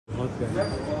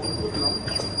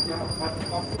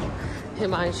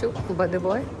Himanshu, birthday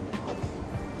boy.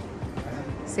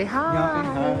 Say hi.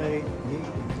 Hi.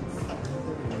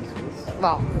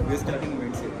 Wow. We're starting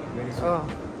events here very soon. Oh.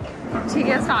 ठीक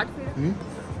है, start फिर.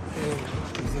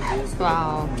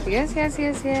 Wow. Yes, yes,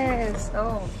 yes, yes.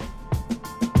 Oh.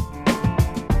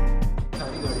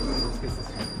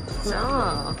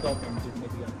 Yeah. Top end जितने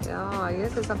भी आते Yeah,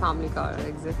 yes, it's a family car,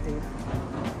 exactly. हैं.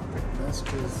 Best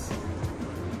is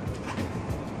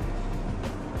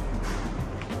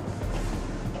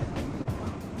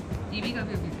EV का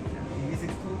भी अभी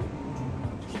EV6 तो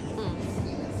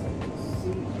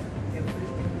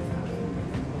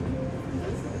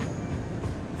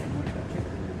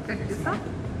This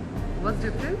what's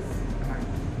difference?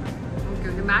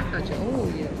 Okay, the matte touch. Oh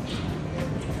yeah.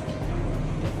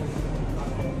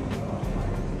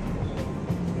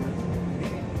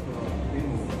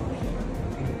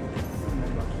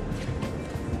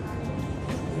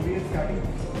 we are starting.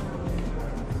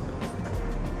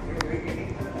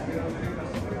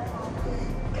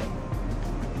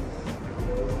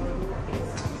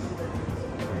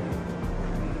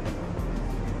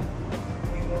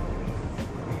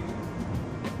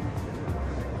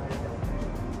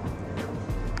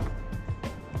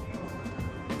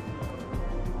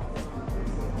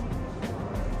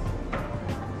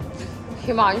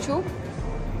 Himanshu.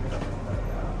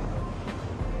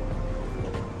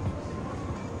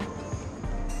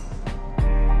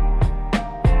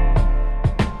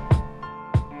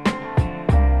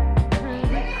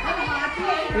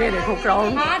 ये देखो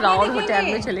क्राउन होटल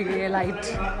में चली गई है लाइट.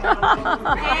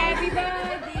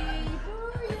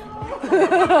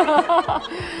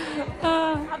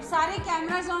 अब सारे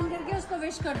कैमरास ऑन करके उसको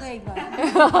विश कर दो एक बार.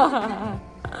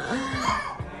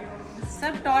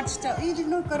 सब टॉर्च ये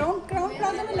जिनको क्राउन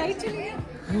प्लाजा में लाइट चली गई.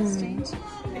 स्ट्रेंज.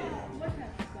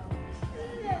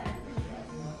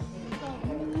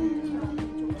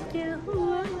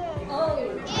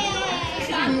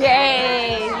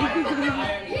 Yay!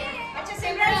 अच्छा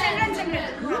सिमरन.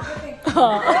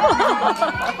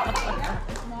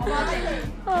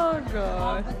 Oh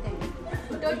god.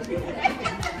 Okay.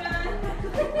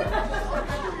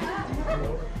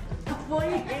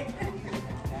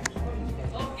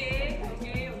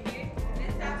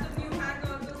 Let's have some new hand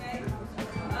also, guys.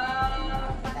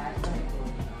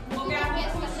 Okay, I'm going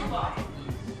to push you up.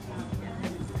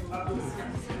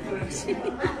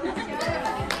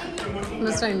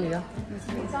 Mr. India.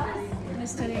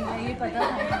 Mister India ये पता था.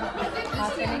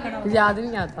 हाथ पहले खड़ा हो. याद ही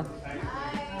नहीं आता.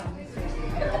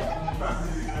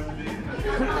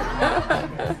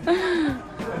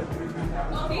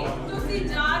 Okay, तुसी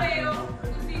जा रहे हो,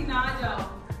 तुसी ना जाओ.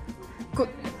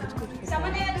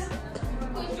 Someone else.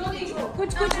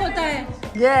 कुछ होता है.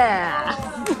 Yeah.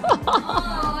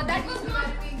 That was not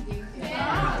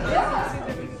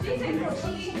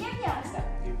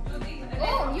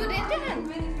Oh, you raised your hand.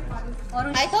 और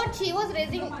I thought she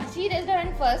raised her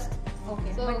hand first. Okay.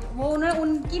 So- but वो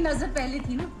उनकी नजर पहले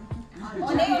थी ना.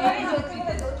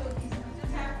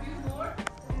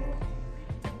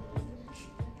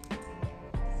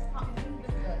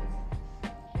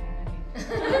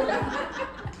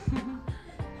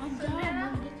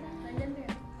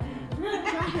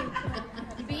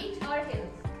 Beach or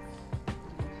hills?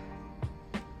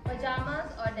 Pajamas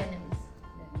or denims?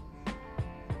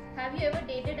 Have you ever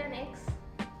dated an ex?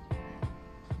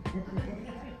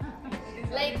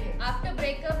 Like after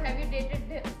breakup, have you dated?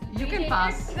 You can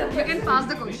pass. You can pass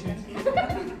the question.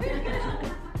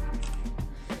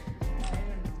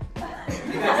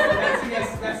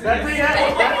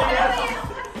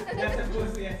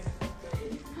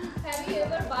 Have you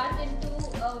ever barged into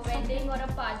a wedding or a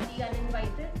party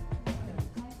uninvited?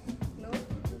 No.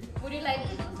 Would you like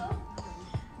to do so?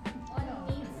 What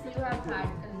meets you have had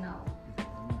till now?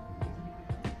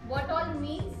 What all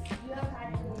meets you have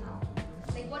had till now?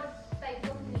 Like what type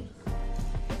of meets?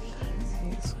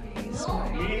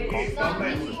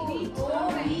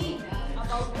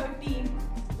 About her team,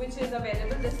 which is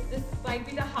available. This might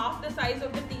be the half the size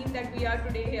of the team that we are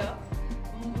today here.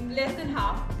 Less than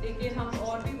half. लेकिन हम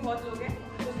और भी बहुत लोग हैं.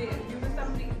 So they, due to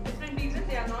some different reasons,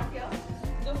 they are not here.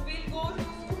 So we'll go to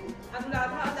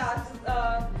Anuradha Das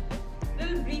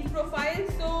little brief profile.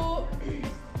 So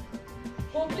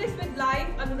hopeless with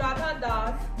life, Anuradha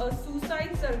Das, a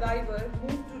suicide survivor,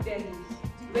 moved to Delhi,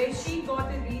 where she got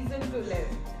a reason to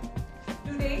live.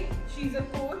 Today, she's a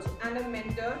coach and a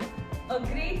mentor, a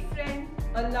great friend,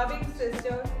 a loving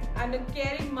sister, and a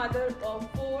caring mother of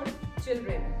 4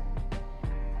 children,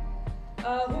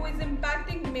 who is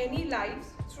impacting many lives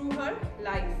through her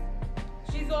life.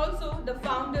 She's also the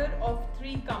founder of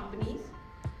 3 companies: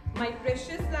 My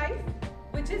Precious Life,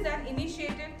 which is an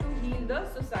initiative to heal the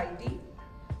society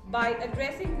by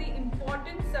addressing the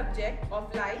important subject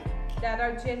of life that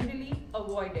are generally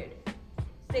avoided.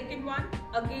 Second one,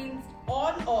 Against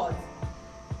All Odds.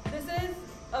 This is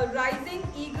a rising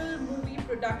eagle movie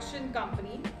production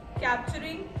company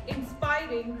capturing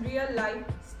inspiring real life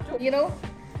stories. You know,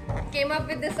 came up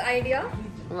with this idea.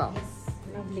 Wow.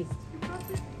 Lovely.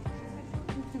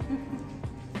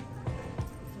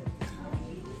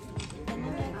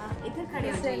 इधर खड़े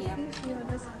हो जाइए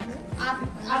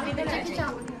आप इधर आ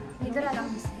जाओ, इधर आ जाओ,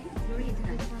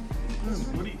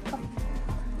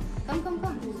 कम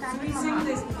Happy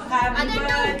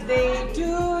birthday to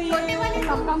you.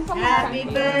 Happy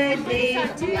birthday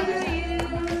to you.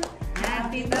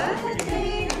 Happy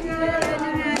birthday to you.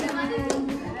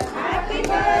 Happy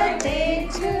birthday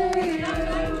to you.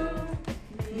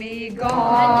 May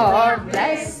God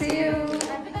bless you.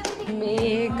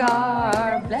 May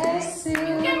God bless you.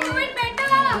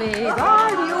 May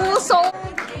God you so.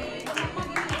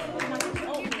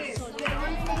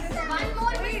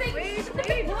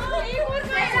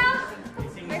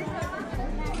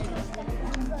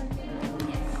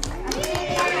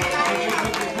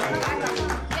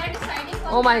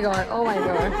 Oh my God! Oh my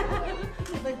God!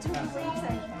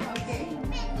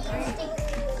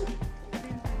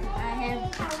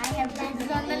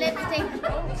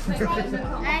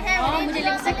 मुझे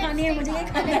lipstick खानी है, मुझे ये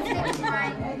खानी है।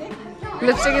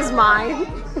 Lipstick is mine.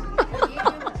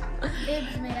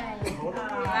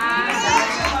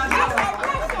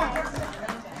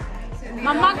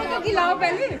 मम्मा को तो खिलाओ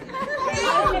पहले।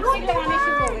 लिपस्टिक लगाने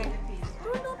शुरू हो गए।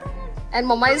 And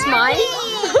Mama is mine.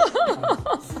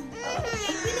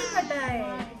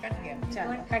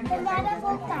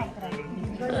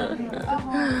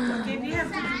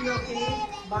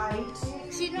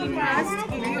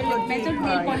 मैं तो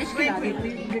नेल पॉलिश खिला रही हूँ।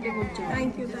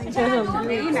 Thank you.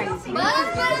 Very nice.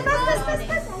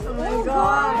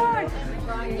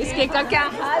 इस केक का क्या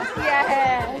हाल किया है?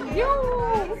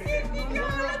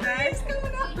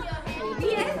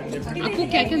 आपको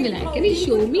क्या क्या मिला है? Can you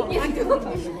show me?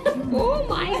 Oh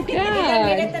my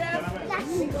God!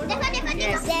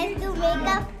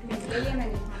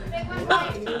 देखो,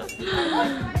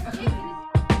 makeup.